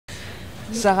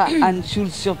Sarah Anne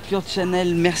Schultz sur Pure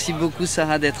Channel. Merci beaucoup,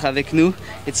 Sarah, d'être avec nous.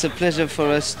 It's a pleasure for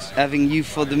us having you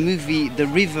for the movie The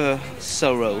River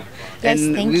Sorrow. Yes,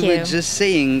 and thank we you. were just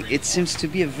saying it seems to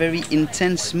be a very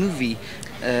intense movie.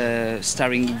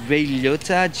 Starring Ray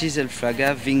Liotta, Giselle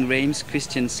Fraga, Ving Rhames,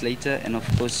 Christian Slater, and of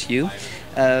course you.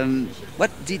 What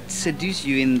did seduce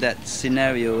you in that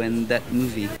scenario and that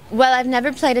movie? Well, I've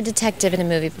never played a detective in a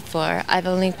movie before. I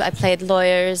played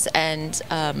lawyers and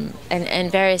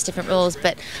various different roles,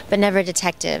 but never a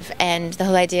detective. And the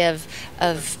whole idea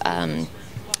of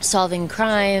solving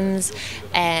crimes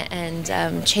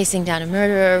and chasing down a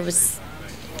murderer was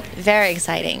very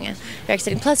exciting. Very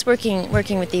exciting. Plus, working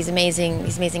with these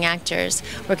amazing actors,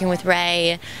 working with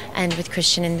Ray and with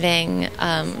Christian and Ving,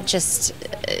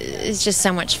 it's just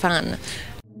so much fun.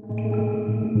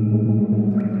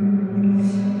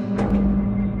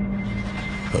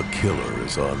 A killer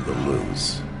is on the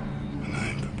loose. And I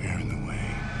am preparing the way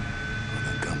for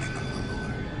the coming of the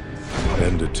Lord.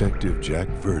 And Detective Jack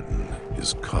Verdon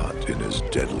is caught in his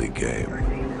deadly game.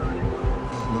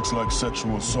 Looks like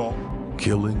sexual assault.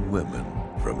 Killing women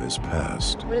from his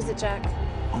past. What is it, Jack?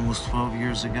 Almost 12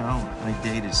 years ago, I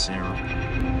dated Sarah.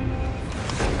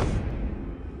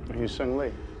 Are you Sung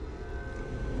Lee?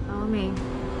 Oh, me.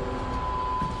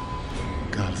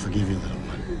 God forgive you, little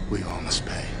one. We all must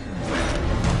pay.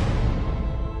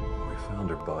 We found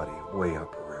her body way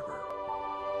upriver.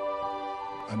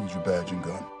 I need your badge and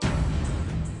gun.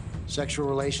 Sexual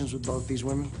relations with both these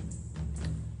women?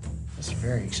 That's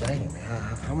very exciting,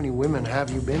 man. How many women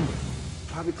have you been with?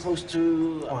 Probably close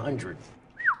to 100.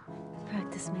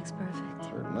 Practice makes perfect.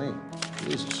 Certainly.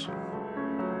 Jesus.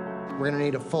 We're gonna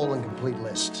need a full and complete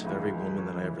list. Every woman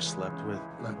that I ever slept with.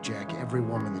 Look, Jack, every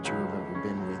woman that you've ever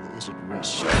been with is at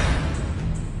risk.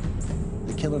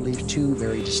 The killer leaves two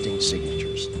very distinct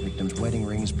signatures. The victim's wedding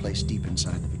rings placed deep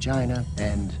inside the vagina,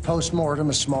 and post-mortem,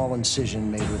 a small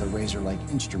incision made with a razor-like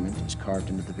instrument is carved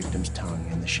into the victim's tongue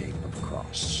in the shape of a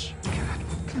cross. God,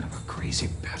 what kind of a crazy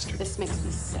bastard. This makes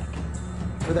me sick.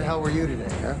 Where the hell were you today,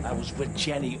 huh? I was with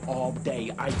Jenny all day.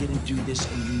 I didn't do this,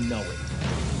 and you know it.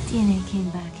 DNA came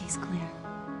back, he's clear.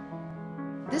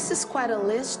 This is quite a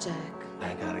list, Jack.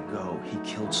 I gotta go. He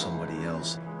killed somebody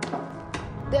else.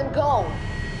 Then go.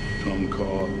 Tongue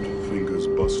carved, fingers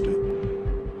busted,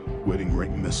 wedding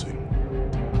ring missing.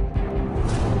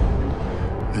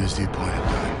 There's the appointed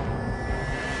time.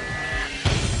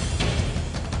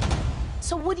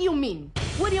 So what do you mean?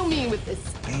 What do you mean with this?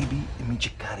 Baby, it means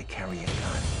you gotta carry a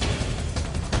gun.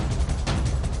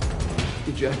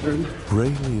 Hey, Jack Verdon. Ray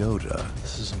Liotta,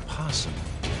 This is impossible.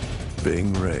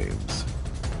 Ving Rhames,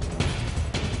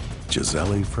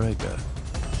 Giselle Fraga,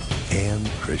 and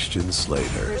Christian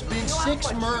Slater. There's been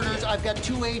 6 murders. I've got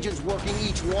 2 agents working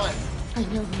each one. I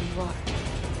know who you are.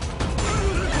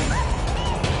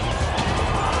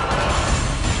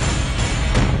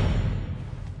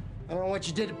 I don't know what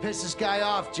you did to piss this guy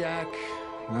off, Jack.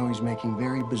 I know he's making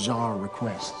very bizarre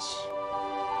requests.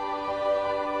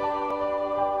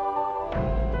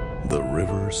 The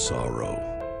River Sorrow.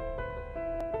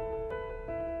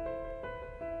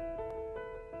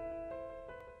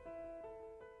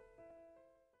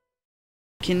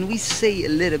 Can we say a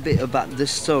little bit about the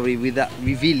story without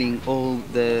revealing all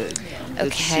the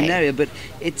scenario? But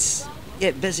it's,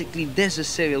 basically there's a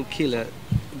serial killer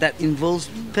that involves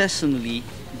personally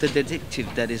the detective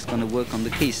that is going to work on the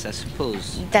case, I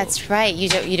suppose. That's right. You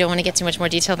don't want to get too much more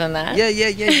detail than that? Yeah,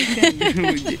 you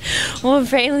can. Well,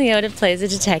 Ray Liotta plays a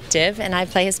detective, and I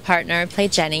play his partner, I play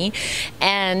Jenny.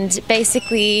 And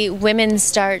basically, women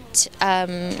start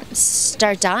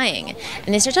dying.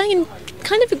 And they start dying in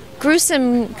kind of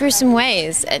gruesome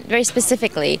ways, very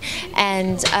specifically.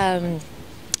 And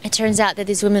it turns out that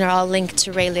these women are all linked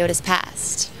to Ray Liotta's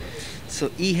past. So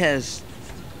he has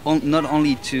not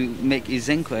only to make his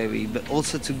inquiry, but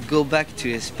also to go back to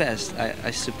his past,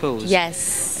 I suppose.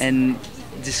 Yes. And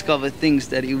discover things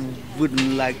that he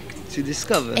wouldn't like to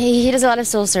discover. He does a lot of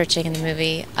soul searching in the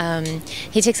movie.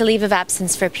 He takes a leave of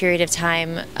absence for a period of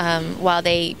time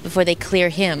before they clear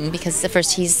him, because at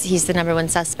first he's the #1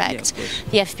 suspect.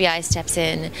 Yeah, the FBI steps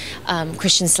in.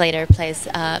 Christian Slater plays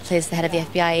the head of the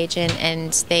FBI agent,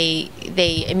 and they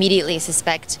immediately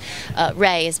suspect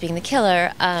Ray as being the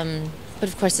killer. But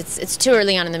of course, it's too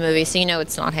early on in the movie, so you know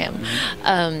it's not him.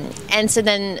 And so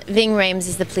then Ving Rhames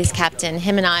is the police captain.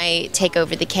 Him and I take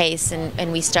over the case,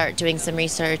 and we start doing some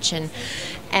research.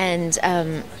 And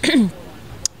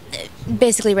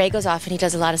basically, Ray goes off and he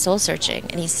does a lot of soul searching,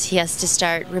 and he has to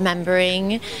start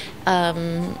remembering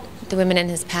the women in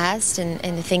his past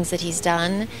and the things that he's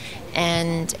done,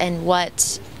 and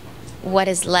what what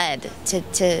has led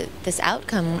to this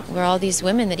outcome where all these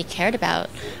women that he cared about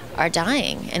are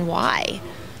dying, and why.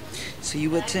 So you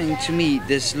were telling to me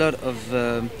there's a lot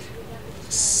of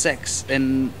sex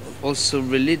and also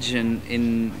religion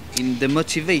in the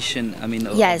motivation, I mean,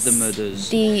 of the murders.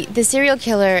 The serial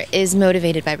killer is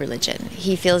motivated by religion.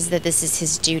 He feels that this is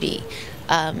his duty,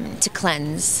 to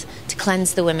cleanse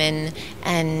the women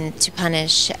and to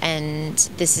punish, and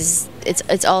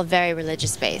it's all very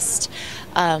religious based.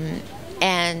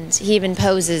 And he even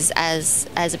poses as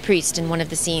a priest in one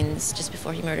of the scenes just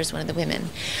before he murders one of the women.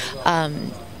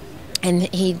 And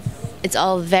it's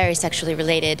all very sexually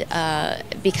related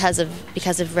because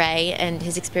of Ray and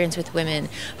his experience with women,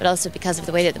 but also because of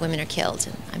the way that the women are killed.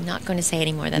 And I'm not going to say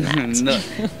any more than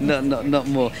that. Not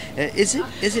more. Is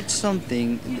it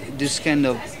something, this kind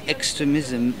of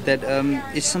extremism, that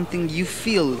is something you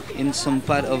feel in some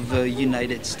part of the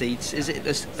United States? Is it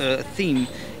a theme,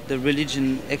 the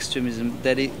religion extremism,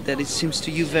 that it seems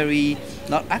to you very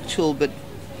not actual but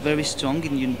very strong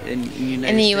in United States?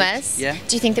 In the U.S.? Yeah.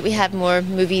 Do you think that we have more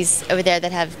movies over there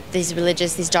that have these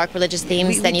dark religious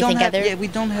themes than you think other? Yeah, we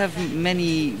don't have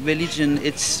many religion.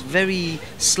 It's very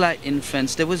slight in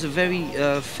France. There was a very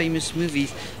famous movie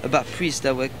about priests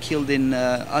that were killed in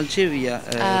Algeria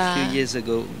a few years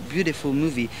ago. Beautiful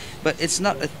movie, but it's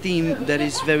not a theme that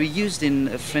is very used in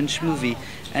a French movie.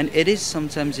 And it is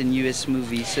sometimes in U.S.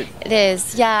 movies. So it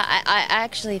is, yeah. I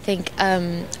actually think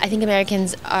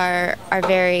Americans are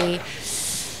very,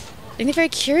 they're very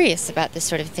curious about this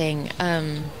sort of thing.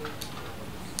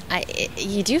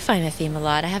 You do find a theme a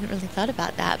lot. I haven't really thought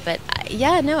about that, but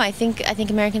I think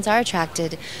Americans are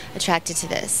attracted to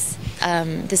this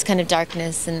kind of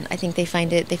darkness, and I think they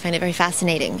find it very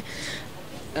fascinating.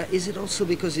 Is it also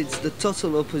because it's the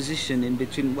total opposition in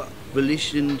between what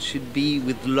religion should be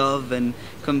with love and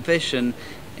compassion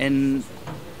and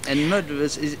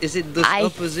murderers? Is it those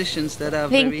oppositions that are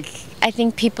very... I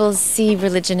think people see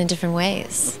religion in different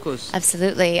ways. Of course.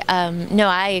 Absolutely. No,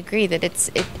 I agree that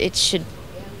it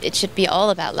should be all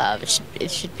about love.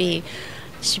 It should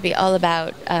be all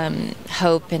about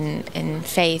hope and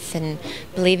faith and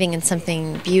believing in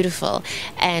something beautiful.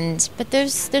 But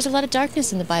there's a lot of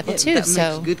darkness in the Bible too. That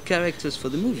makes good characters for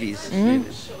the movies.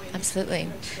 Absolutely.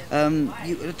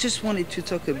 I just wanted to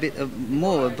talk a bit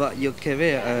more about your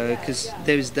career, because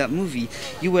there is that movie.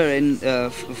 You were in a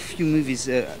few movies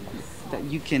that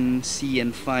you can see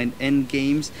and find: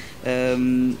 Endgames,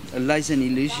 Lies and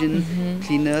Illusion,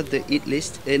 Cleaner, The Hit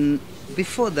List, and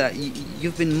before that,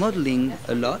 you've been modeling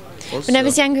a lot also. When I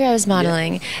was younger, I was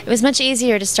modeling. Yeah. It was much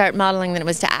easier to start modeling than it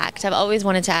was to act. I've always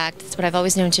wanted to act. That's what I've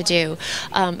always known to do.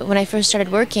 But when I first started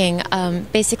working,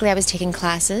 basically I was taking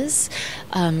classes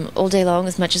all day long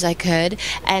as much as I could,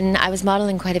 and I was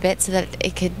modeling quite a bit so that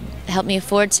it could help me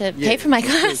afford to pay for my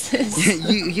classes.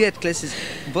 You had classes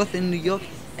both in New York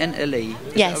and LA.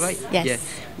 Yes. Right? Yes. Yeah.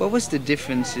 What was the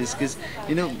differences? Because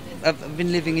I've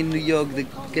been living in New York. The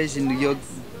guys in New York,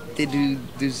 they do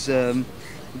these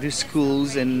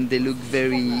schools, and they look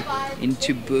very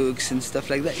into books and stuff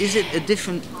like that. Is it a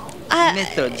different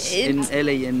methods in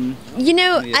LA and New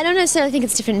York? I don't necessarily think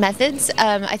it's different methods.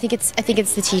 I think it's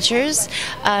the teachers.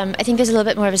 I think there's a little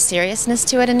bit more of a seriousness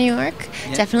to it in New York.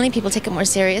 Yeah. Definitely, people take it more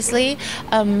seriously.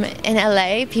 In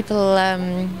LA, people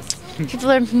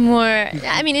are more,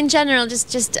 I mean, in general,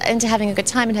 just into having a good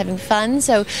time and having fun.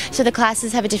 So the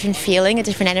classes have a different feeling, a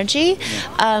different energy.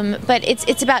 But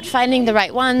it's about finding the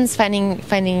right ones, finding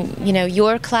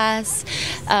your class,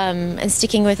 and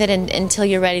sticking with it until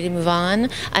you're ready to move on.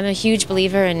 I'm a huge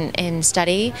believer in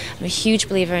study. I'm a huge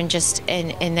believer in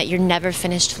that you're never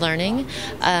finished learning.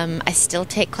 I still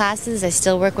take classes. I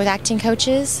still work with acting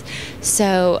coaches.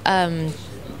 So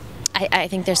I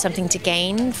think there's something to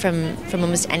gain from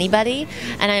almost anybody,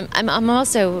 and I'm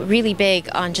also really big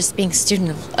on just being a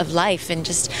student of life, and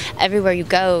just everywhere you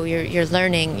go, you're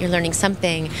learning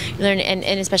something.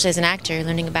 And especially as an actor, you're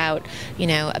learning about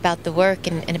the work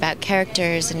and about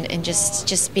characters, and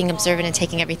just being observant and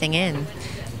taking everything in.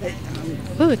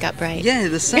 Ooh, it got bright. Yeah,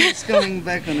 the sun is coming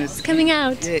back on us. It's coming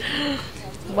out. Yeah.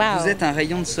 Wow. Vous êtes un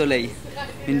rayon de soleil.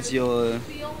 Means you're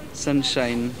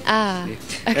sunshine.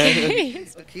 Okay.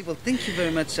 Okay, well, thank you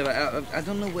very much, Sarah. I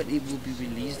don't know when it will be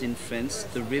released in France,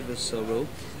 The River Sorrow,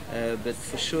 but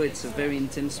for sure it's a very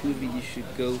intense movie you should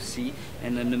go see,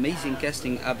 and an amazing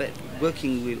casting. I bet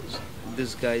working with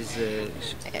those guys...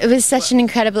 It was such an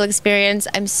incredible experience.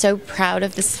 I'm so proud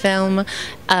of this film.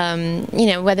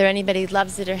 Whether anybody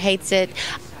loves it or hates it,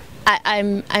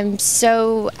 I'm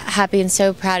so happy and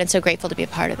so proud and so grateful to be a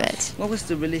part of it. What was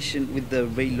the relation with the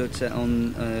Ray Liotta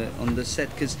on the set?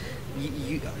 Because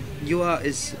you are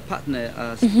his partner,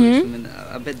 I suppose.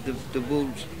 I bet the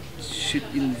world should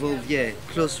involve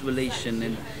close relation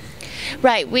and.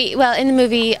 Right. Well, in the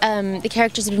movie, the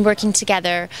characters have been working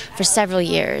together for several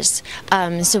years,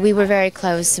 so we were very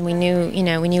close, and we knew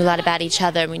a lot about each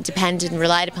other, and we depended and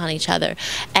relied upon each other.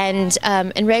 And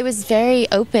Ray was very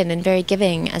open and very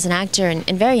giving as an actor, and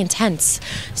very intense.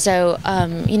 So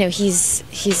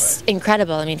he's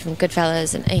incredible. I mean, from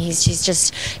Goodfellas, and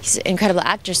he's an incredible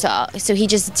actor. So he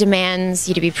just demands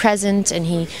you to be present, and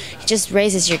he just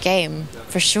raises your game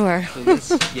for sure. So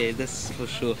that's for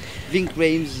sure. Vink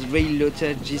Rhames, Ray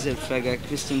Liotta, Giselle Fraga,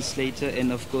 Christian Slater,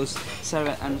 and of course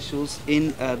Sarah Ann Schultz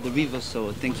in The River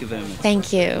Soul. Thank you very much.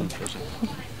 Thank you.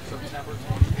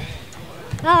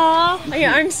 Aww, are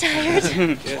your arms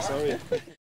tired? Yeah, sorry.